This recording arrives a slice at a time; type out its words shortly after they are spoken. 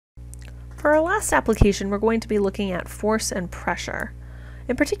For our last application, we're going to be looking at force and pressure.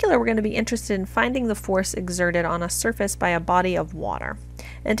 In particular, we're going to be interested in finding the force exerted on a surface by a body of water.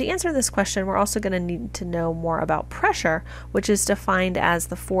 And to answer this question, we're also going to need to know more about pressure, which is defined as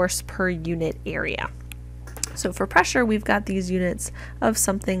the force per unit area. So for pressure, we've got these units of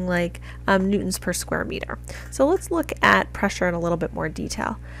something like newtons per square meter. So let's look at pressure in a little bit more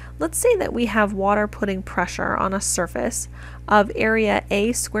detail. Let's say that we have water putting pressure on a surface of area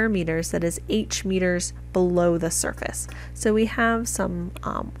A square meters that is h meters below the surface. So we have some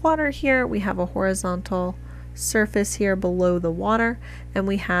water here, we have a horizontal surface here below the water, and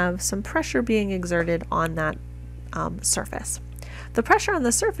we have some pressure being exerted on that surface. The pressure on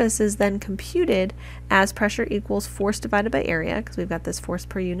the surface is then computed as pressure equals force divided by area, because we've got this force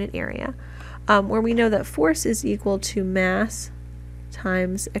per unit area, where we know that force is equal to mass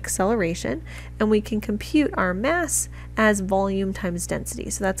times acceleration, and we can compute our mass as volume times density.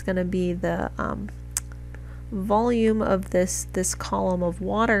 So that's going to be the volume of this column of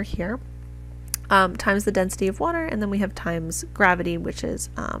water here, times the density of water, and then we have times gravity, which is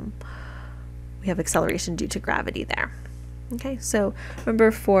we have acceleration due to gravity there. Okay, so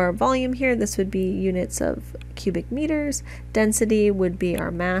remember for volume here, this would be units of cubic meters. Density would be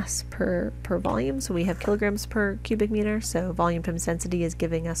our mass per volume, so we have kilograms per cubic meter, so volume times density is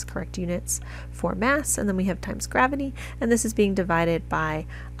giving us correct units for mass, and then we have times gravity, and this is being divided by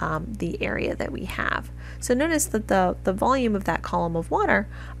the area that we have. So notice that the volume of that column of water,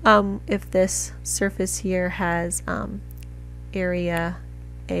 if this surface here has area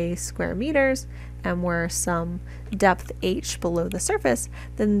A square meters, and we're some depth h below the surface,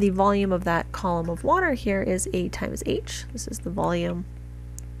 then the volume of that column of water here is A times h. This is the volume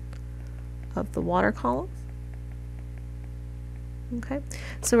of the water column. Okay,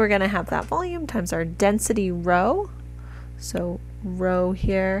 so we're going to have that volume times our density rho. So rho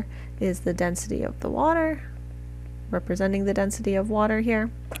here is the density of the water, representing the density of water here.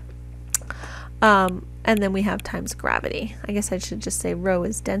 And then we have times gravity. I guess I should just say rho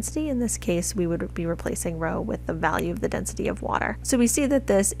is density. In this case, we would be replacing rho with the value of the density of water. So we see that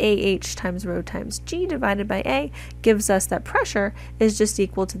this AH times rho times G divided by A gives us that pressure is just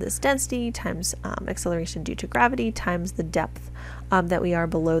equal to this density times acceleration due to gravity times the depth that we are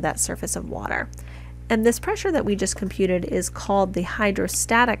below that surface of water. And this pressure that we just computed is called the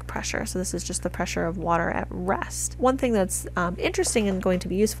hydrostatic pressure. So this is just the pressure of water at rest. One thing that's interesting and going to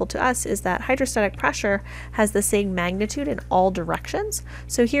be useful to us is that hydrostatic pressure has the same magnitude in all directions.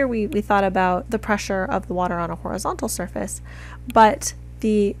 So here we thought about the pressure of the water on a horizontal surface, but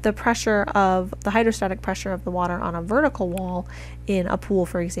the pressure of the hydrostatic pressure of the water on a vertical wall in a pool,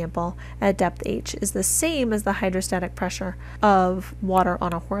 for example, at depth h is the same as the hydrostatic pressure of water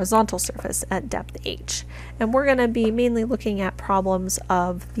on a horizontal surface at depth h. And we're going to be mainly looking at problems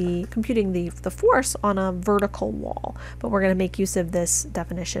of computing the force on a vertical wall, but we're going to make use of this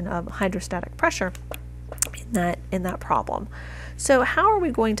definition of hydrostatic pressure in that problem. So how are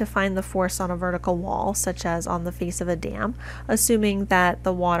we going to find the force on a vertical wall, such as on the face of a dam, assuming that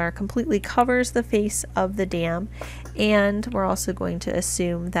the water completely covers the face of the dam, and we're also going to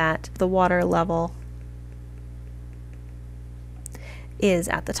assume that the water level is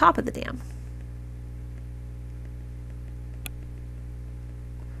at the top of the dam,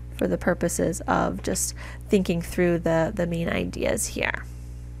 for the purposes of just thinking through the main ideas here.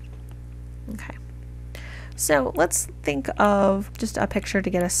 Okay. So let's think of just a picture to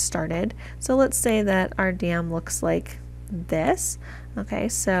get us started. So let's say that our dam looks like this. Okay,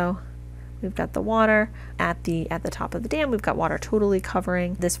 so we've got the water at the top of the dam. We've got water totally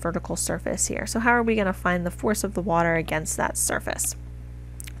covering this vertical surface here. So how are we going to find the force of the water against that surface?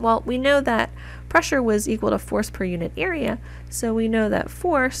 Well, we know that pressure was equal to force per unit area, so we know that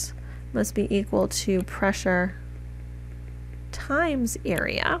force must be equal to pressure times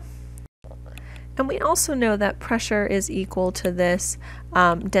area. And we also know that pressure is equal to this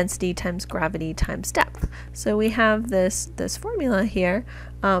density times gravity times depth. So we have this formula here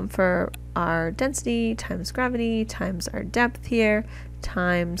for our density times gravity times our depth here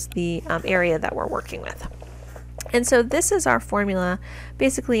times the area that we're working with. And so this is our formula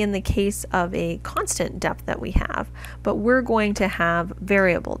basically in the case of a constant depth that we have, but we're going to have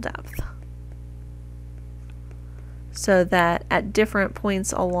variable depth, so that at different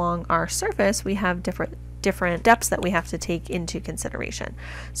points along our surface we have different different depths that we have to take into consideration.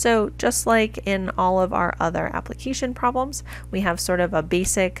 So just like in all of our other application problems, we have sort of a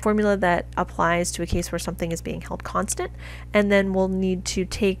basic formula that applies to a case where something is being held constant, and then we'll need to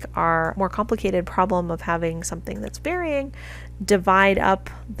take our more complicated problem of having something that's varying, divide up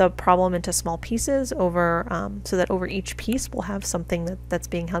the problem into small pieces over so that over each piece we'll have something that's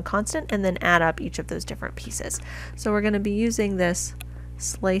being held constant, and then add up each of those different pieces. So we're going to be using this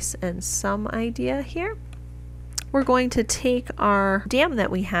slice and sum idea here. We're going to take our dam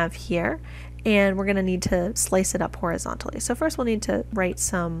that we have here, and we're going to need to slice it up horizontally. So first we'll need to write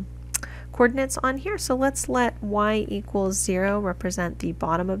some coordinates on here. So let's let y equals 0 represent the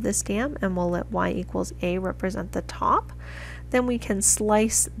bottom of this dam, and we'll let y equals a represent the top. Then we can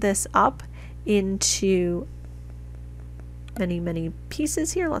slice this up into many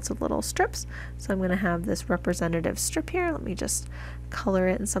pieces here, lots of little strips. So I'm going to have this representative strip here. Let me just color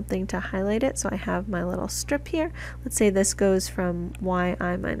it in something to highlight it. So I have my little strip here. Let's say this goes from yi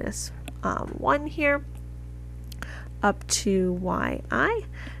minus 1 here up to yi.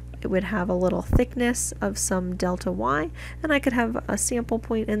 It would have a little thickness of some delta y, and I could have a sample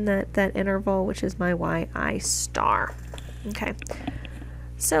point in that interval, which is my yi star. Okay,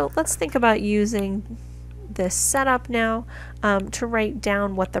 so let's think about using this setup now to write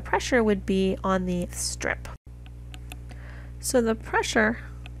down what the pressure would be on the strip. So the pressure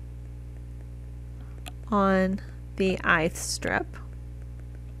on the ith strip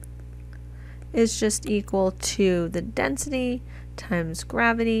is just equal to the density times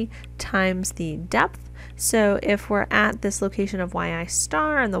gravity times the depth. So if we're at this location of yi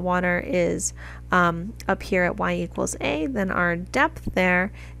star and the water is up here at y equals a, then our depth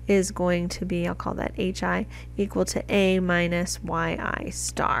there is going to be, I'll call that hi, equal to a minus yi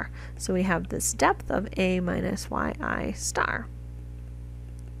star. So we have this depth of a minus yi star.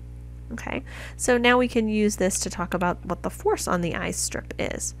 Okay, so now we can use this to talk about what the force on the ith strip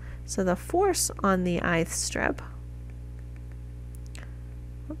is. So the force on the ith strip,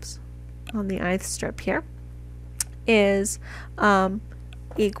 on the ith strip here is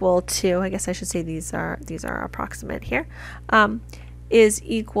equal to, I guess I should say these are approximate here, is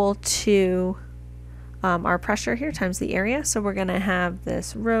equal to our pressure here times the area. So we're going to have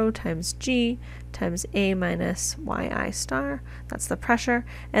this rho times g times a minus yi star. That's the pressure.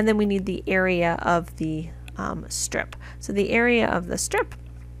 And then we need the area of the strip. So the area of the strip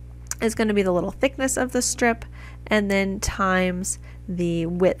is going to be the little thickness of the strip, and then times the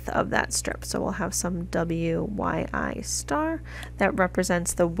width of that strip. So we'll have some wi star that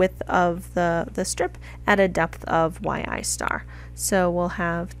represents the width of the strip at a depth of yi star. So we'll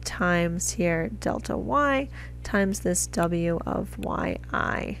have times here delta y times this w of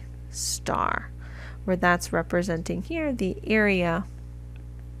yi star, where that's representing here the area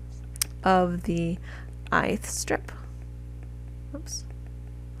of the ith strip. Oops.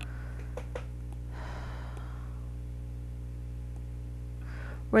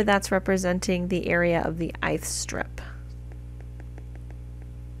 Where that's representing the area of the ith strip.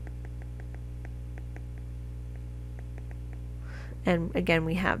 And again,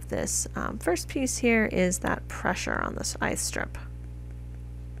 we have this first piece here is that pressure on this ith strip.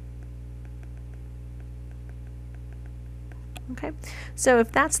 Okay, so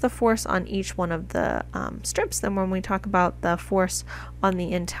if that's the force on each one of the strips, then when we talk about the force on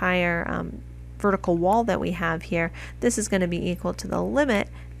the entire vertical wall that we have here, this is going to be equal to the limit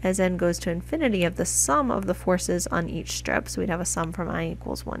as n goes to infinity of the sum of the forces on each strip. So we'd have a sum from I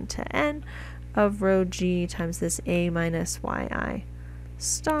equals 1 to n of rho g times this a minus yi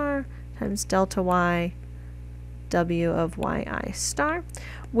star times delta y w of yi star,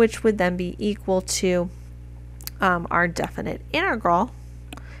 which would then be equal to our definite integral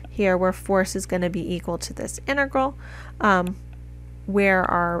here, where force is going to be equal to this integral, where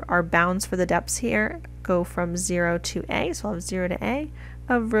our bounds for the depths here go from 0 to a, so I'll have 0 to a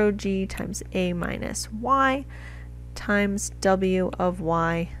of rho g times a minus y times w of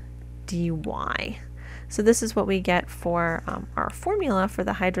y dy. So this is what we get for our formula for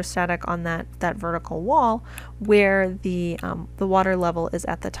the hydrostatic on that vertical wall, where the water level is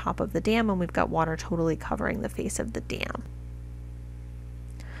at the top of the dam, and we've got water totally covering the face of the dam.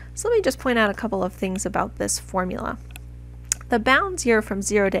 So let me just point out a couple of things about this formula. The bounds here from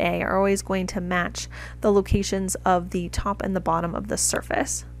 0 to a are always going to match the locations of the top and the bottom of the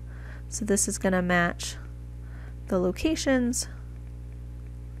surface. So this is going to match the locations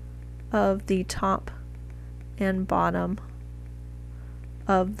of the top and bottom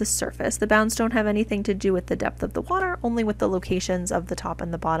of the surface. The bounds don't have anything to do with the depth of the water, only with the locations of the top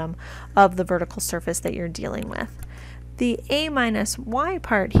and the bottom of the vertical surface that you're dealing with. The a minus y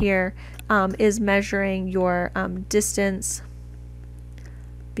part here is measuring your distance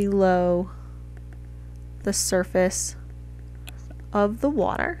below the surface of the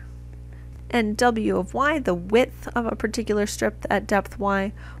water. And w of y, the width of a particular strip at depth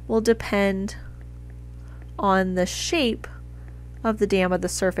y, will depend on the shape of the dam of the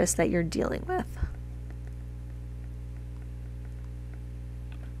surface that you're dealing with.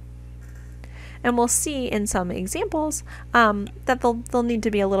 And we'll see in some examples that there'll need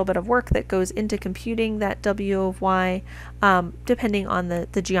to be a little bit of work that goes into computing that w of y, depending on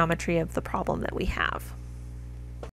the geometry of the problem that we have.